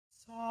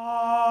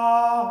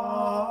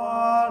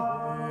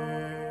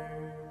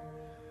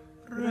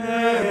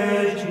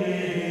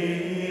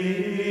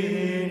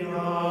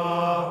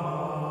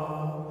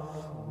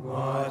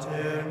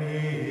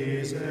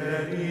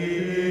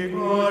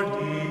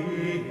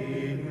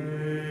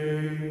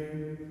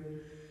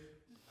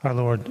Our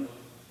Lord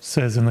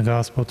says in the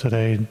Gospel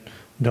today,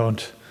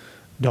 don't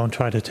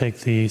try to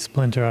take the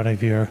splinter out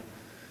of your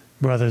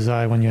brother's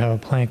eye when you have a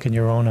plank in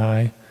your own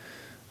eye.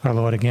 Our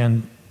Lord,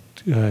 again,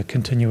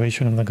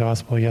 continuation of the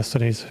Gospel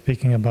yesterday,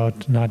 speaking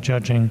about not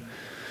judging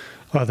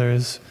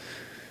others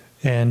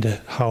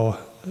and how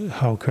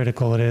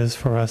critical it is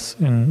for us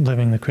in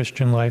living the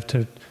Christian life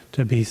to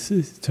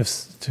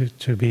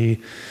be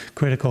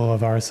critical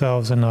of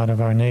ourselves and not of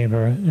our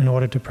neighbor in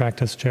order to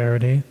practice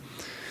charity.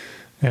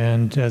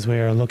 And as we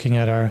are looking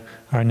at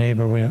our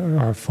neighbor,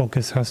 our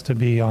focus has to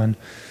be on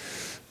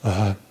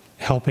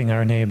helping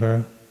our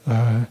neighbor,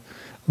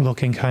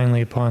 looking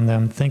kindly upon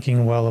them,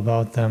 thinking well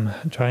about them,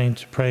 trying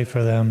to pray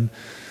for them.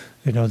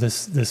 You know,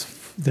 this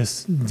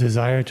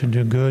desire to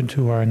do good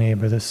to our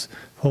neighbor, this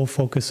whole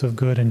focus of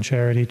good and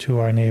charity to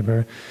our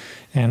neighbor,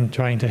 and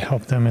trying to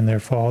help them in their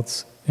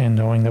faults, and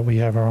knowing that we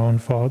have our own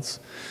faults.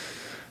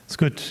 It's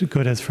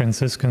good as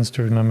Franciscans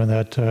to remember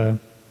that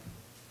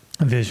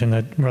vision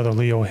that Brother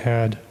Leo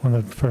had on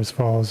the first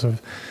falls of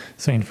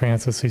St.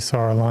 Francis. He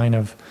saw a line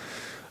of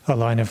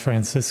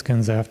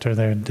Franciscans after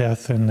their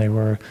death, and they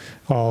were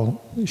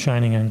all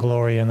shining in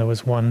glory, and there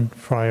was one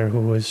friar who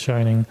was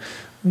shining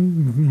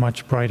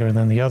much brighter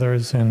than the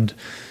others, and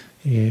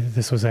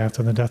this was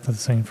after the death of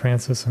St.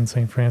 Francis, and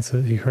St.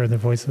 Francis, he heard the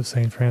voice of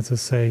St.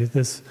 Francis say,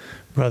 this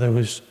brother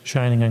who's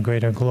shining in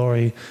greater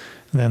glory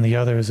than the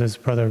others is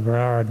Brother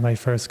Berard, my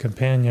first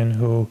companion,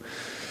 who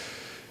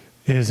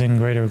is in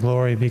greater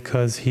glory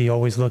because he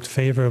always looked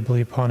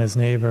favorably upon his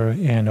neighbor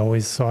and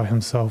always saw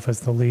himself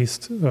as the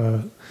least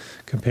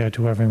compared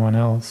to everyone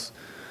else.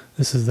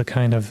 This is the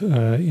kind of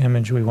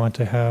image we want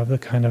to have, the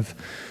kind of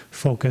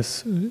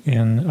focus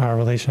in our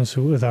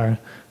relationship with our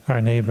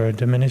neighbor,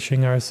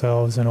 diminishing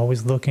ourselves and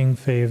always looking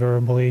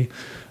favorably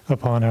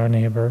upon our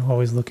neighbor,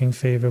 always looking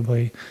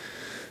favorably.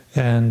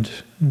 And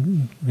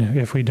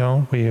if we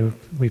don't,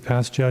 we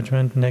pass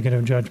judgment,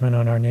 negative judgment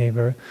on our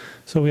neighbor.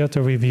 So we have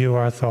to review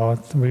our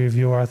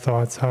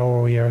thoughts,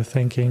 how we are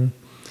thinking.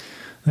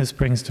 This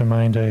brings to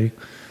mind a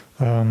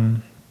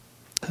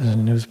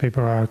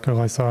newspaper article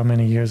I saw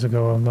many years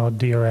ago about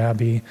Dear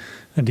Abby,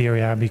 a Dear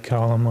Abby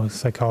column, a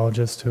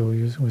psychologist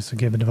who was to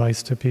give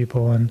advice to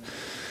people. And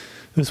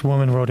this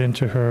woman wrote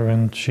into her,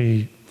 and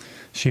she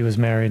was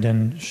married,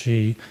 and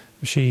she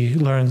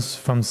learns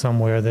from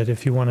somewhere that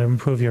if you want to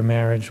improve your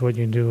marriage, what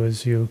you do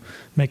is you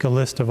make a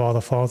list of all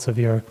the faults of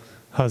your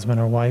husband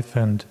or wife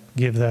and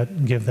give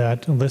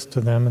that list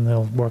to them, and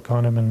they'll work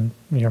on them, and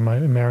your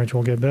marriage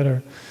will get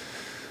better.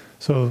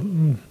 So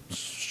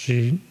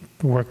she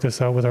worked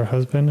this out with her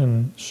husband,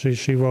 and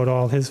she wrote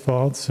all his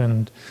faults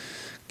and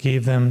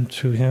gave them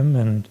to him,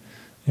 and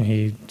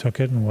he took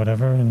it and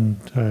whatever,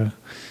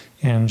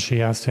 and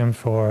she asked him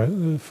for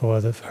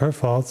her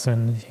faults,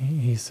 and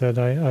he said,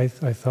 I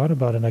thought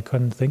about it, I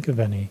couldn't think of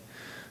any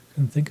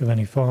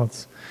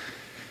faults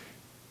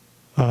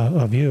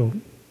of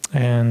you.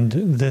 And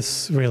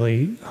this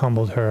really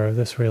humbled her,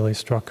 this really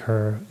struck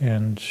her,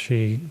 and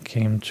she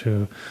came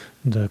to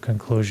the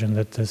conclusion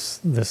that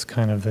this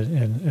kind of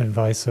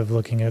advice of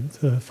looking at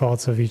the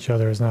faults of each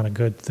other is not a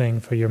good thing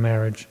for your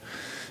marriage,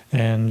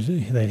 and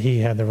that he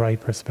had the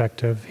right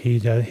perspective.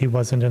 He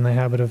wasn't in the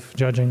habit of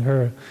judging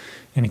her,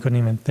 and he couldn't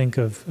even think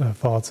of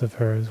faults of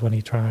hers when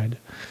he tried.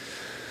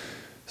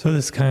 So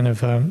this kind of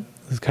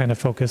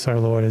focus our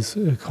Lord is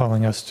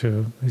calling us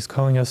to. He's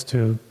calling us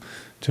to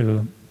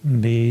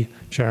be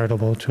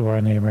charitable to our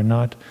neighbor,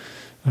 not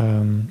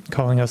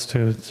calling us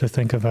to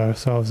think of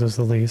ourselves as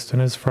the least.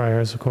 And as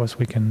friars, of course,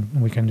 we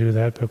can do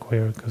that,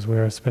 because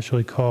we're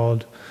especially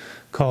called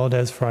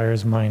as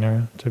friars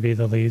minor to be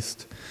the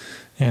least.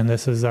 And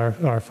this is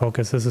our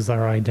focus. This is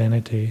our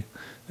identity.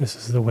 This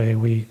is the way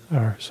we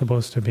are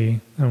supposed to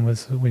be, and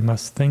we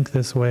must think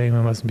this way, we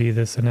must be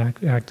this and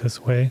act this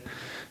way.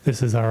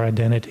 This is our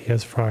identity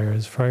as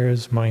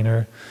friars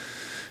minor,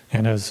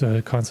 and as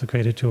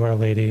consecrated to Our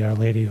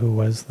Lady who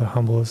was the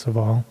humblest of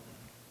all.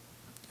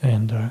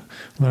 And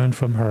learn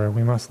from her.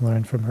 We must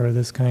learn from her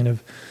this kind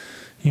of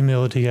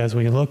humility. As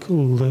we look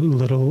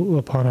little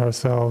upon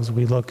ourselves,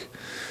 we look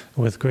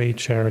with great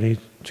charity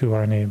to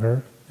our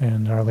neighbor,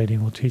 and Our Lady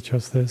will teach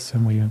us this,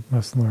 and we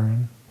must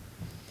learn.